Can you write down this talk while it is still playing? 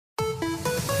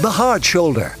The Hard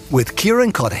Shoulder with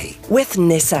Kieran Cuddihy with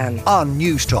Nissan on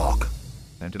News Talk.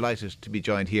 I'm delighted to be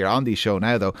joined here on the show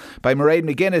now, though, by Mairead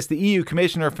McGuinness, the EU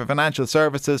Commissioner for Financial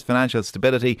Services, Financial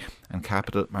Stability and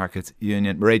Capital Markets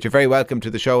Union. Mairead, you're very welcome to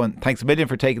the show, and thanks a million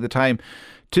for taking the time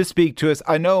to speak to us.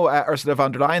 I know Ursula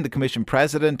von der Leyen, the Commission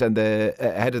President, and the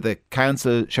head of the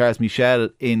Council, Charles Michel,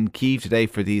 in Kyiv today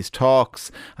for these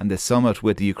talks and the summit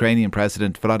with the Ukrainian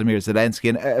President Volodymyr Zelensky.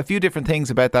 And a few different things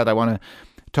about that I want to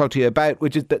talk to you about,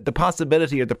 which is the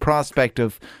possibility or the prospect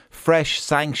of fresh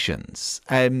sanctions.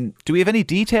 Do we have any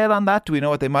detail on that? Do we know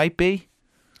what they might be?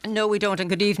 No, we don't. And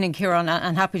good evening, Kieran,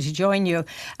 and happy to join you.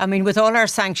 I mean, with all our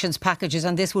sanctions packages,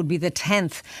 and this would be the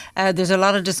 10th, there's a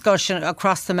lot of discussion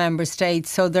across the member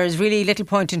states. So there's really little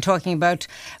point in talking about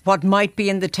what might be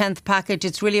in the 10th package.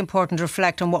 It's really important to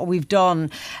reflect on what we've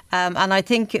done. And I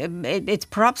think it's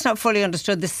perhaps not fully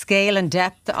understood the scale and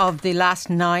depth of the last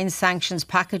 9 sanctions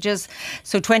packages.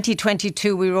 So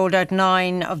 2022, we rolled out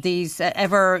 9 of these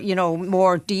ever,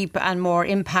 more deep and more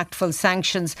impactful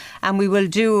sanctions. And we will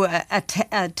do a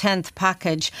 10th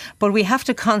package, but we have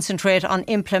to concentrate on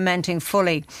implementing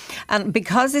fully. And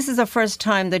because this is the first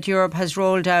time that Europe has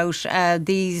rolled out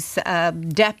these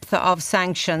depth of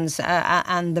sanctions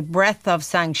and the breadth of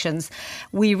sanctions,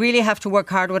 we really have to work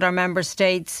hard with our member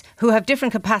states who have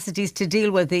different capacities to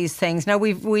deal with these things. Now,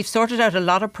 we've sorted out a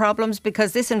lot of problems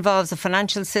because this involves the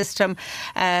financial system,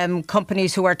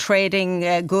 companies who are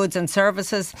trading goods and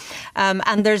services,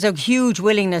 and there's a huge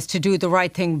willingness to do the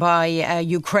right thing by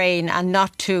Ukraine and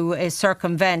not to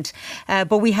circumvent,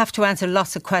 but we have to answer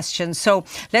lots of questions. So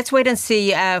let's wait and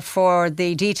see for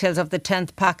the details of the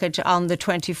 10th package on the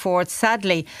 24th.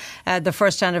 Sadly, the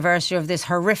first anniversary of this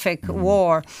horrific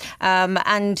war.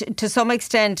 And to some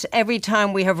extent, every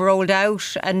time we have rolled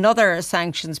out another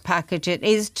sanctions package, it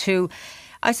is to,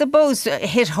 I suppose,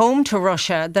 hit home to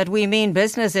Russia that we mean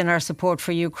business in our support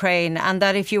for Ukraine, and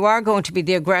that if you are going to be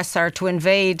the aggressor to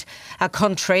invade a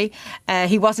country,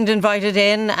 he wasn't invited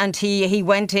in, and he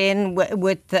went in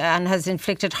with and has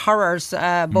inflicted horrors,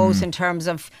 both in terms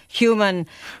of human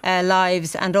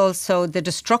lives and also the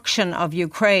destruction of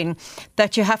Ukraine,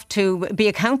 that you have to be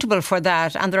accountable for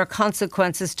that, and there are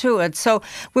consequences to it. So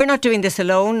we're not doing this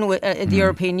alone. The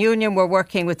European Union, we're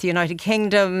working with the United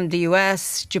Kingdom, the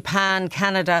US, Japan,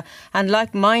 Canada, and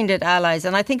like-minded allies.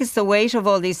 And I think it's the weight of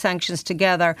all these sanctions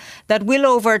together that will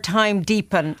over time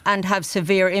deepen and have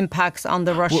severe impacts on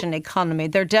the Russian economy.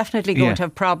 They're definitely going to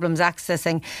have problems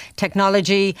accessing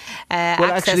technology,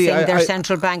 accessing their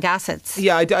central bank assets.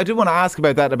 Yeah, I do want to ask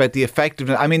about that, about the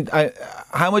effectiveness. I mean,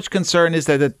 how much concern is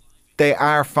there that they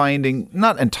are finding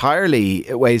not entirely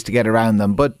ways to get around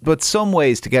them, but some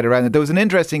ways to get around it? There was an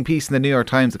interesting piece in the New York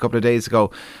Times a couple of days ago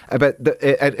about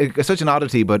such an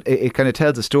oddity, but it kind of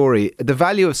tells a story. The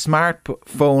value of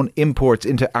smartphone imports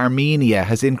into Armenia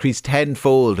has increased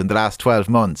tenfold in the last 12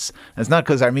 months. And it's not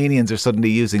because Armenians are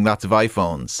suddenly using lots of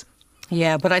iPhones.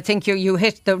 Yeah, but I think you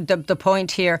hit the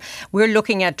point here. We're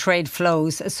looking at trade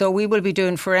flows. So we will be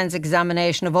doing forensic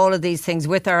examination of all of these things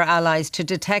with our allies to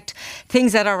detect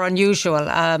things that are unusual.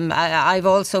 I've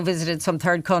also visited some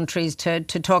third countries to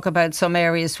talk about some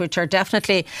areas which are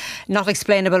definitely not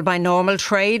explainable by normal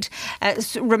trade.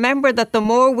 So remember that the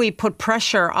more we put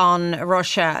pressure on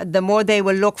Russia, the more they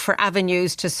will look for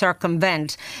avenues to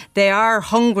circumvent. They are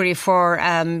hungry for,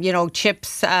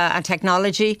 chips and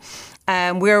technology.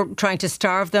 We're trying to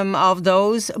starve them of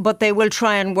those, but they will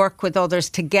try and work with others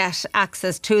to get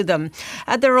access to them.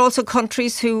 There are also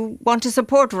countries who want to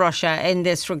support Russia in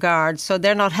this regard, so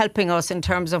they're not helping us in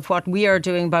terms of what we are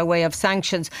doing by way of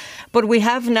sanctions. But we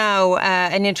have now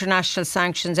an international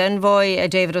sanctions envoy,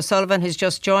 David O'Sullivan, who's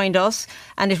just joined us,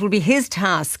 and it will be his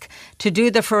task to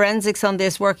do the forensics on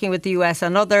this, working with the US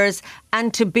and others,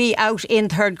 and to be out in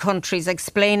third countries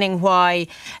explaining why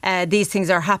these things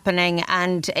are happening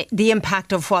and the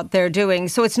impact of what they're doing.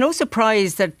 So it's no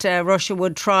surprise that Russia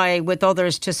would try with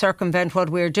others to circumvent what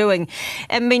we're doing.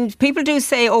 I mean, people do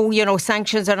say,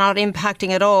 sanctions are not impacting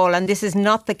at all, and this is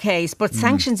not the case, but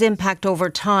sanctions impact over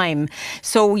time.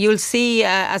 So you'll see,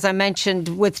 as I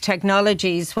mentioned, with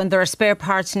technologies, when there are spare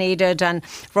parts needed and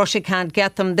Russia can't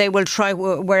get them, they will try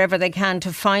wherever they can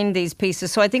to find these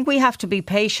pieces. So I think we have to be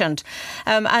patient.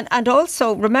 And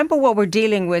also remember what we're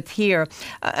dealing with here.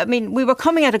 I mean, we were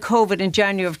coming out of COVID in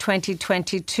January of 2020.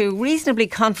 2022, reasonably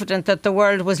confident that the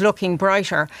world was looking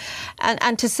brighter.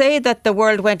 And to say that the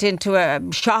world went into a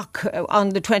shock on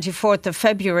the 24th of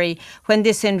February when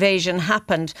this invasion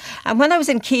happened. And when I was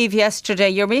in Kyiv yesterday,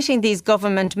 you're meeting these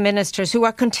government ministers who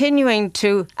are continuing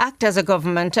to act as a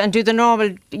government and do the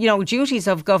normal, duties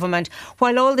of government,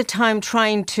 while all the time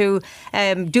trying to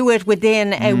do it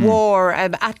within a war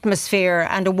atmosphere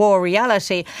and a war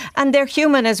reality. And they're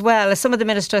human as well. Some of the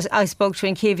ministers I spoke to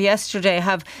in Kyiv yesterday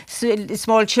have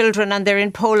small children and they're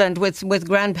in Poland with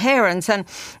grandparents. And,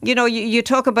 you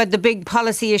talk about the big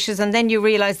policy issues and then you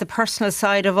realise the personal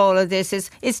side of all of this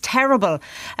is terrible,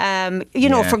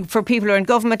 for people who are in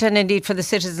government and indeed for the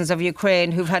citizens of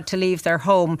Ukraine who've had to leave their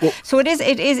home. Well, so it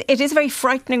is a very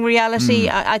frightening reality.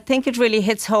 I think it really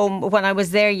hits home when I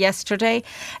was there yesterday.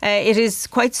 It is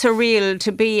quite surreal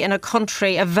to be in a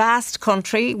country, a vast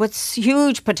country with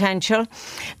huge potential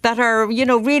that are,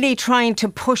 really trying to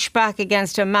push back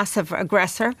against a massive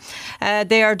aggressor.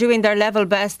 They are doing their level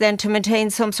best then to maintain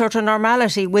some sort of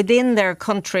normality within their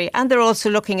country. And they're also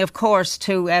looking, of course,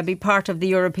 to be part of the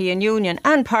European Union.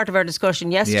 And part of our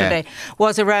discussion yesterday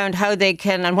was around how they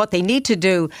can and what they need to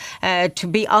do to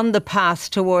be on the path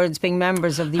towards being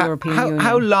members of the European Union.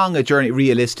 How long a journey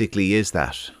realistically is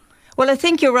that? Well, I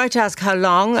think you're right to ask how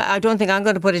long. I don't think I'm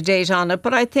going to put a date on it,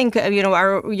 but I think,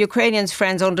 our Ukrainian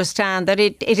friends understand that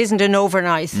it isn't an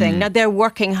overnight thing. Now, they're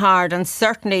working hard and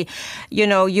certainly,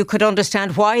 you could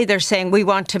understand why they're saying we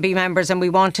want to be members and we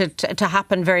want it to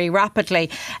happen very rapidly.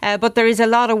 But there is a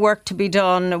lot of work to be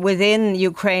done within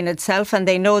Ukraine itself, and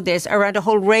they know this, around a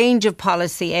whole range of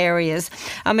policy areas.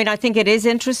 I mean, I think it is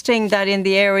interesting that in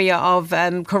the area of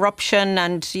corruption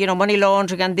and, money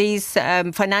laundering and these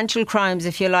financial crimes,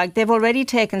 if you like, they've already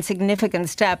taken significant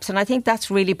steps, and I think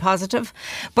that's really positive.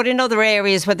 But in other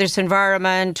areas, whether it's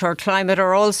environment or climate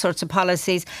or all sorts of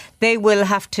policies, they will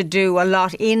have to do a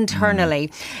lot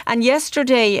internally. And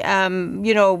yesterday,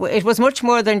 it was much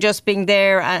more than just being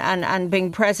there and being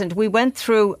present. We went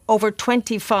through over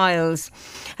 20 files,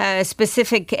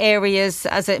 specific areas,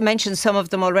 as I mentioned, some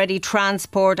of them already: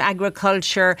 transport,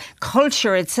 agriculture,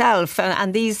 culture itself,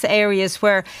 and these areas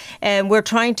where we're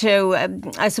trying to,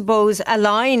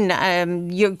 align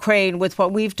Ukraine with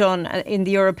what we've done in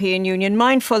the European Union,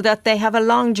 mindful that they have a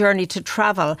long journey to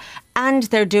travel. And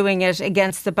they're doing it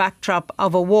against the backdrop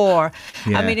of a war.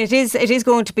 Yeah. I mean, it is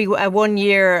going to be a 1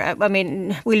 year. I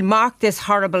mean, we'll mark this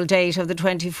horrible date of the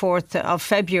 24th of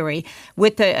February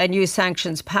with a new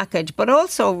sanctions package, but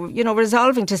also,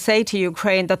 resolving to say to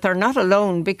Ukraine that they're not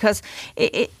alone, because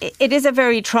it is a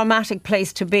very traumatic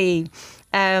place to be.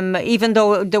 Even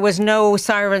though there was no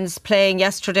sirens playing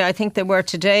yesterday, I think there were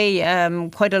today,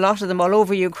 quite a lot of them all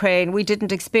over Ukraine. We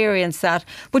didn't experience that.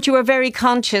 But you were very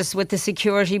conscious with the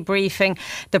security briefing,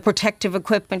 the protective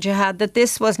equipment you had, that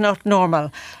this was not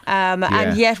normal.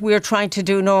 And yet we're trying to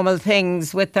do normal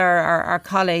things with our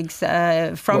colleagues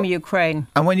from Ukraine.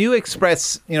 And when you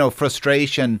express,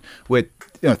 frustration with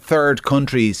third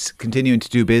countries continuing to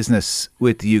do business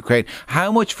with the Ukraine,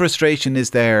 how much frustration is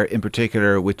there in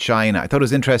particular with China? I thought it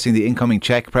was interesting, the incoming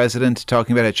Czech president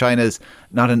talking about how China's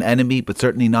not an enemy but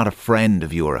certainly not a friend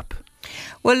of Europe.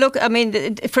 Well, look, I mean,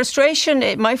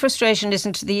 my frustration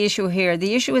isn't the issue here.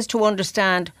 The issue is to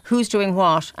understand who's doing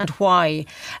what and why.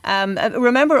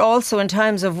 Remember also, in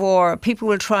times of war, people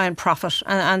will try and profit,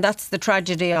 and that's the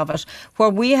tragedy of it.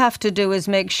 What we have to do is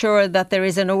make sure that there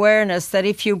is an awareness that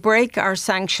if you break our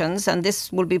sanctions, and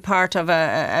this will be part of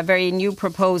a very new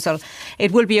proposal,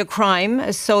 it will be a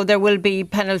crime, so there will be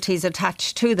penalties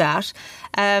attached to that.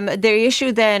 The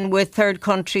issue then with third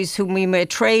countries whom we may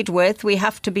trade with, we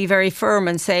have to be very firm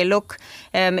and say, look,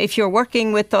 if you're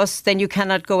working with us, then you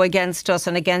cannot go against us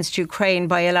and against Ukraine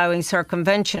by allowing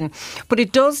circumvention. But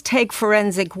it does take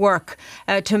forensic work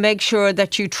to make sure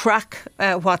that you track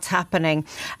what's happening.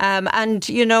 And,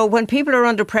 when people are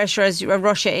under pressure, as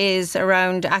Russia is,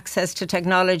 around access to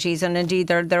technologies and indeed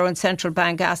their own central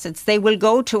bank assets, they will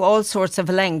go to all sorts of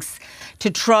lengths to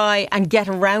try and get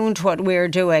around what we're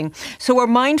doing. So we're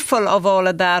mindful of all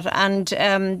of that.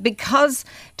 And because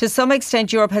to some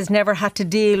extent Europe has never had to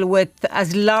deal with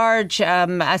as large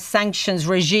a sanctions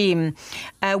regime,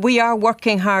 we are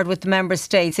working hard with the member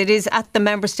states. It is at the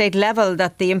member state level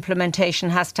that the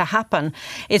implementation has to happen.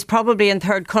 It's probably in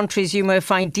third countries you may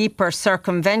find deeper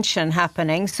circumvention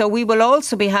happening. So we will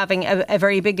also be having a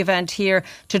very big event here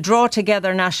to draw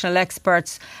together national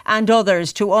experts and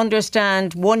others to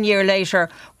understand 1 year later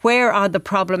where are the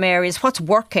problem areas, what's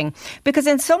working. Because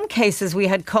in some cases we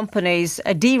had companies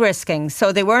de-risking.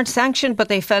 So they weren't sanctioned, but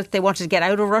they felt they wanted to get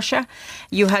out of Russia.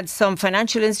 You had some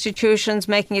financial institutions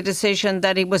making a decision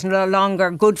that it was no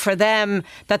longer good for them,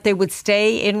 that they would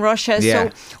stay in Russia. Yeah.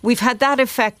 So we've had that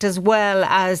effect as well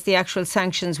as the actual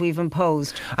sanctions we've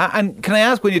imposed. And can I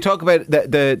ask, when you talk about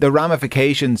the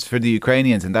ramifications for the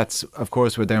Ukrainians, and that's of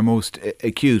course where they're most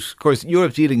acute. Of course,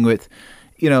 Europe's dealing with,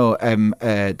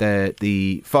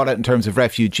 the fallout in terms of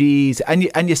refugees,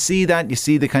 and you see that, you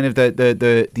see the kind of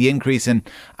the increase in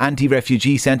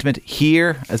anti-refugee sentiment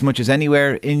here as much as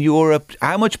anywhere in Europe.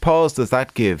 How much pause does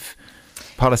that give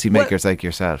policymakers like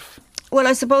yourself? Well,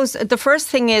 I suppose the first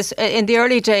thing is, in the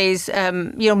early days,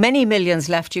 many millions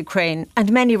left Ukraine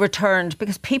and many returned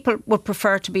because people would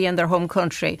prefer to be in their home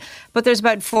country. But there's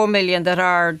about 4 million that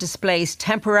are displaced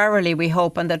temporarily, we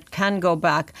hope, and that can go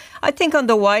back. I think on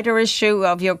the wider issue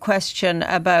of your question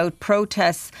about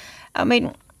protests, I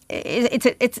mean,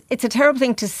 it's a terrible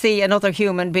thing to see another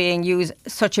human being use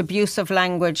such abusive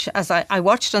language as I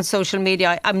watched on social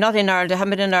media. I'm not in Ireland. I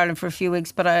haven't been in Ireland for a few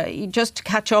weeks, but just to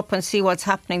catch up and see what's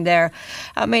happening there.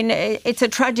 I mean, it's a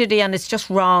tragedy and it's just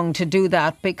wrong to do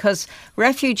that, because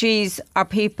refugees are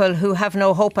people who have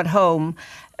no hope at home,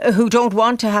 who don't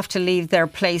want to have to leave their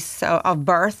place of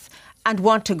birth and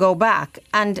want to go back.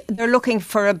 And they're looking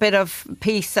for a bit of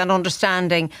peace and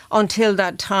understanding until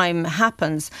that time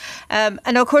happens.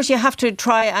 And of course, you have to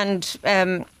try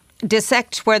and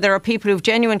dissect where there are people who have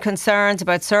genuine concerns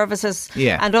about services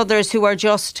and others who are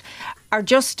just,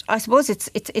 I suppose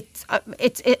I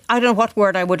don't know what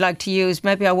word I would like to use.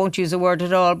 Maybe I won't use a word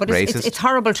at all, but it's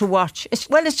horrible to watch.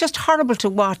 It's just horrible to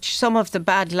watch some of the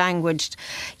bad language,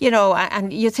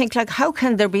 and you think, like, how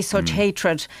can there be such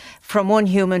hatred from one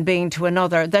human being to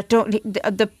another that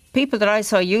the people that I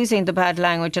saw using the bad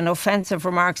language and offensive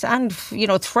remarks and,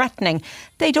 threatening,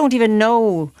 they don't even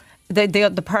know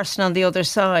the person on the other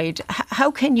side.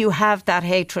 How can you have that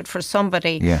hatred for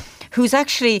somebody who's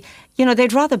actually,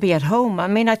 they'd rather be at home? I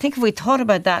mean, I think if we thought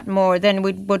about that more, then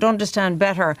we would understand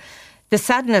better the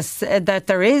sadness that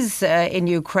there is in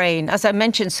Ukraine. As I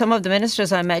mentioned, some of the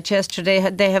ministers I met yesterday,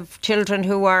 they have children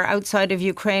who are outside of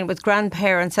Ukraine with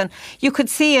grandparents, and you could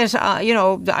see it,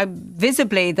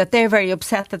 visibly, that they're very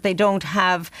upset that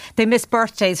they miss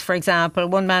birthdays, for example.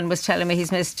 One man was telling me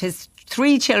he's missed his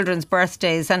 3 children's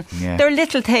birthdays, and they're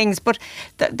little things, but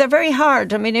they're very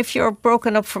hard. I mean, if you're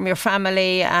broken up from your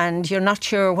family and you're not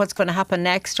sure what's going to happen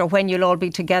next or when you'll all be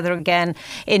together again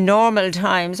in normal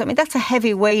times, I mean, that's a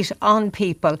heavy weight on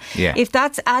people. If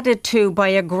that's added to by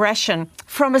aggression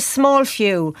from a small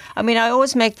few, I mean, I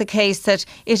always make the case that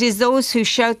it is those who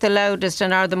shout the loudest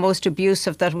and are the most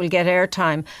abusive that will get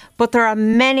airtime. But there are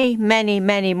many, many,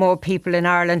 many more people in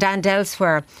Ireland and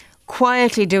elsewhere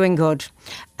quietly doing good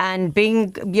and being,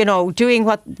 doing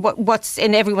what's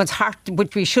in everyone's heart,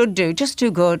 which we should do. Just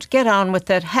do good, get on with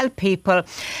it, help people,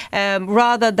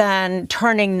 rather than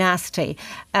turning nasty.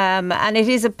 And it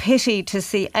is a pity to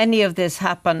see any of this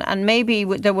happen. And maybe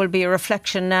there will be a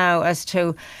reflection now as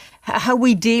to how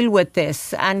we deal with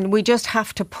this. And we just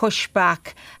have to push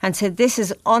back and say this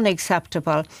is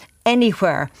unacceptable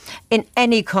anywhere, in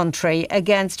any country,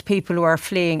 against people who are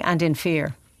fleeing and in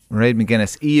fear. Mairead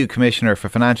McGuinness, EU Commissioner for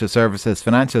Financial Services,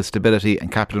 Financial Stability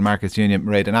and Capital Markets Union.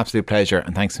 Mairead, an absolute pleasure,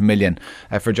 and thanks a million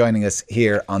for joining us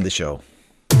here on the show.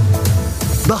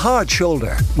 The Hard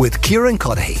Shoulder with Kieran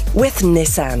Cuddihy. With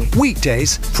Nissan.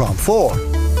 Weekdays from 4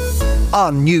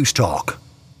 on News Talk.